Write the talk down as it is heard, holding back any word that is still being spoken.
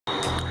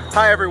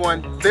Hi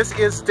everyone, this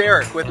is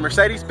Derrick with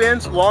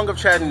Mercedes-Benz, Long of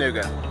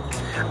Chattanooga.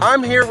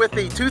 I'm here with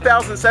the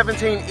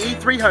 2017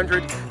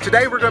 E300.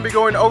 Today we're going to be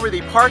going over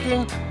the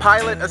Parking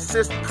Pilot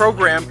Assist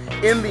program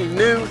in the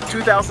new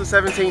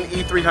 2017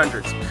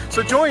 E300s.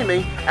 So join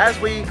me as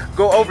we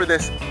go over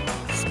this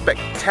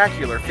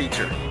spectacular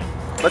feature.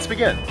 Let's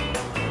begin.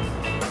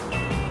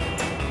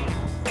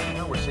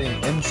 Now we're sitting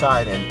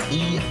inside an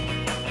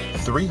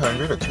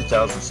E300, a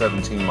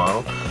 2017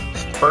 model.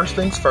 First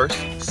things first,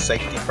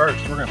 safety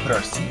first. We're going to put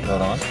our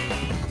seatbelt on.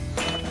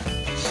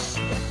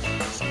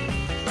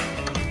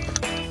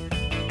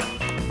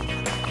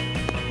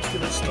 Let's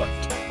give it a start.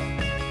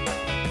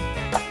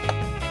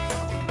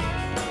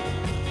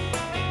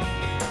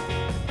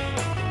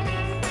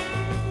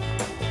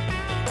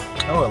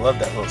 Oh, I love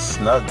that little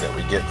snug that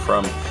we get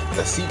from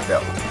the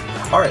seatbelt.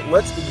 All right,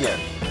 let's begin.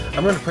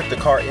 I'm going to put the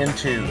car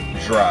into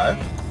drive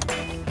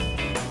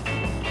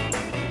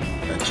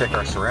and check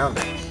our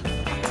surroundings.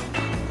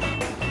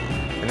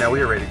 And now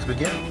we are ready to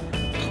begin.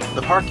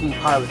 The Parking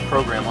Pilot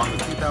program on the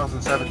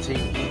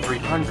 2017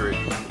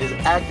 E300 is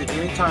active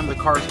anytime the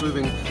car is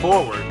moving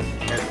forward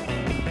at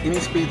any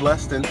speed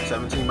less than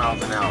 17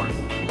 miles an hour.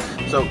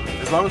 So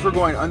as long as we're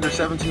going under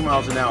 17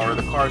 miles an hour,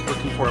 the car is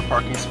looking for a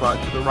parking spot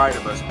to the right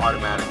of us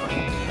automatically.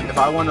 If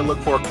I want to look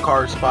for a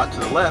car spot to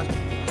the left,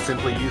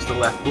 simply use the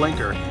left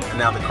blinker, and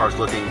now the car's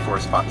looking for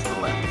a spot to the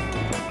left.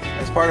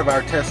 As part of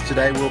our test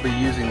today, we'll be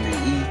using the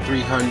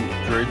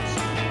E300's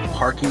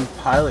Parking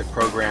Pilot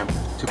program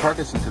to park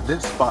us into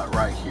this spot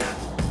right here.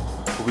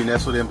 We'll be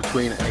nestled in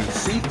between a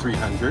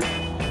C300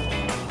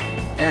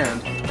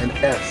 and an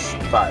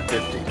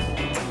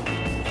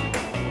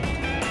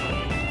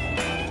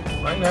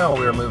S550. Right now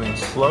we are moving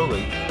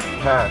slowly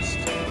past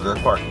the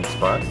parking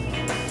spot.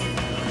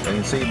 As you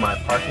can see, my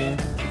Parking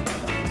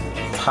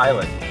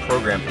Pilot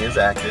program is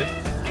active.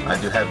 I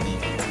do have the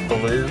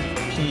blue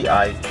key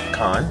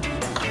icon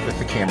with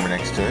the camera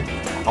next to it.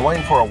 I'm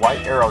waiting for a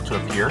white arrow to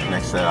appear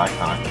next to that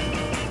icon.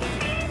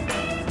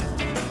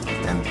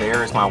 And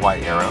there is my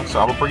white arrow. So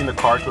I will bring the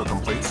car to a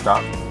complete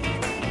stop.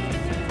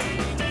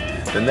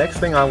 The next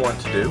thing I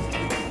want to do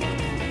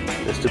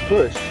is to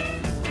push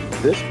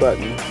this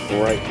button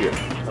right here.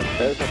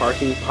 The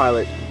Parking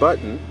Pilot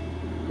button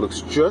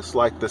looks just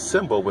like the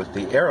symbol with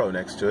the arrow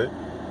next to it.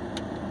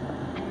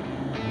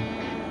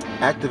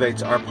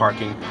 Activates our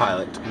Parking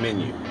Pilot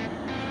menu.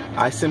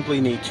 I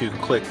simply need to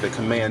click the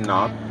command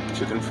knob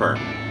to confirm.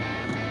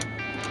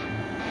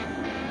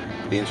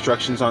 The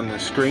instructions on the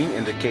screen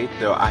indicate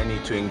that I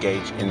need to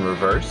engage in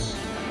reverse.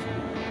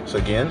 So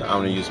again,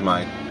 I'm going to use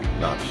my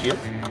knob here.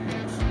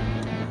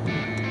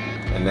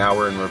 And now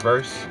we're in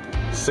reverse.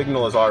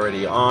 Signal is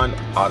already on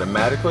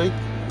automatically.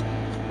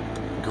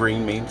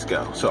 Green means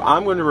go. So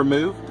I'm going to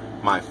remove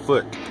my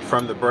foot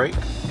from the brake.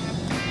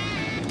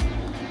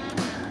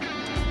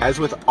 As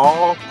with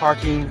all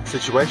parking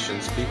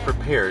situations, be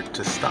prepared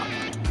to stop.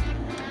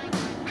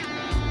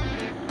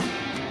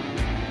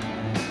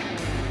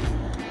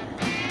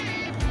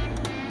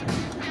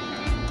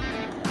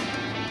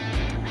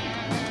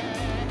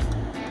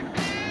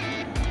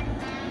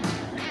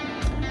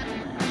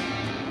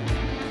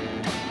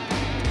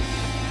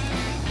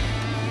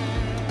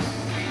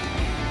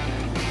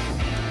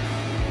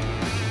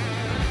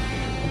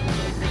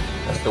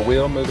 That's the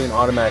wheel moving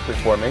automatically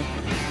for me.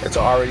 It's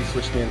already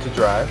switched me into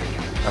drive.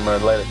 I'm going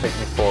to let it take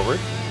me forward.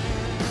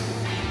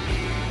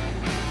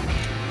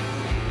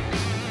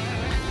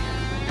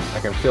 I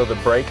can feel the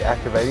brake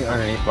activating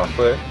underneath my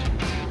foot.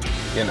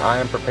 Again, I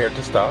am prepared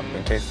to stop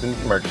in case of an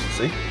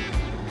emergency.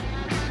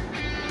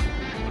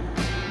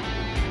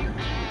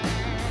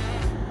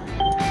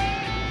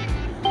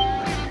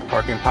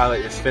 Parking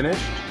Pilot is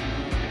finished.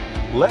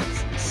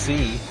 Let's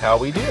see how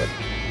we did.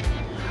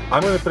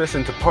 I'm going to put us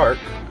into park.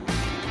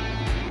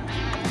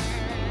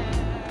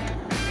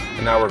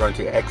 And now we're going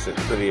to exit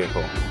the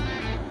vehicle.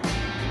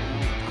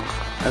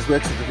 As we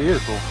exit the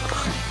vehicle,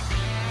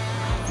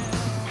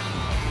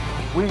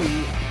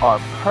 we are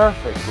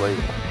perfectly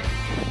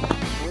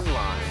in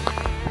line.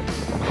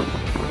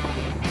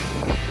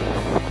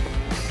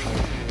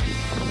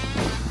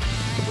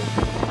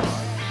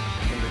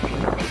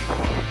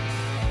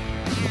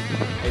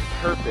 A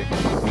perfect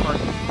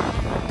parking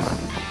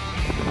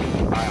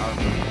by our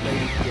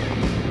Mercedes-Benz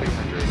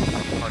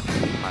E300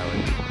 Parking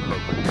Pilot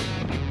program.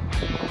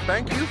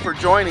 Thank you for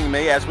joining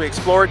me as we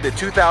explored the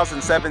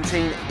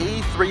 2017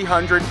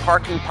 E300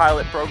 Parking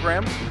Pilot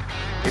program.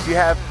 If you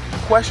have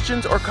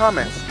questions or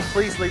comments,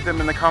 please leave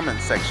them in the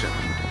comments section.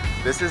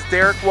 This is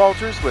Derrick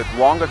Walters with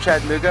Long of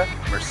Chattanooga,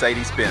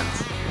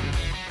 Mercedes-Benz.